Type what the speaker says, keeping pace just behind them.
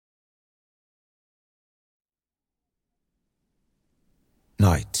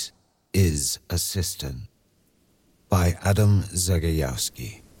Night is a Cistern by Adam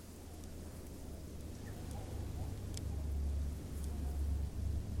Zagajewski.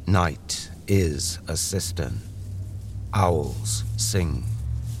 Night is a cistern. Owls sing.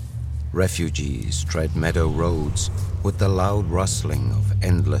 Refugees tread meadow roads with the loud rustling of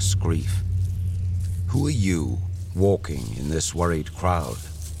endless grief. Who are you walking in this worried crowd?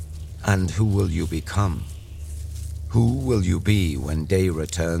 And who will you become? Who will you be when day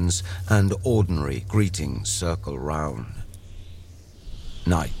returns and ordinary greetings circle round?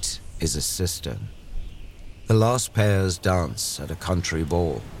 Night is a cistern. The last pairs dance at a country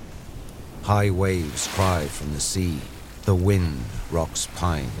ball. High waves cry from the sea, the wind rocks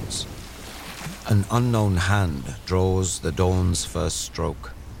pines. An unknown hand draws the dawn's first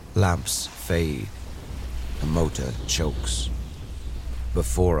stroke. Lamps fade. The motor chokes.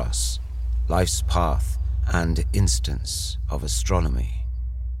 Before us, life's path and instance of astronomy.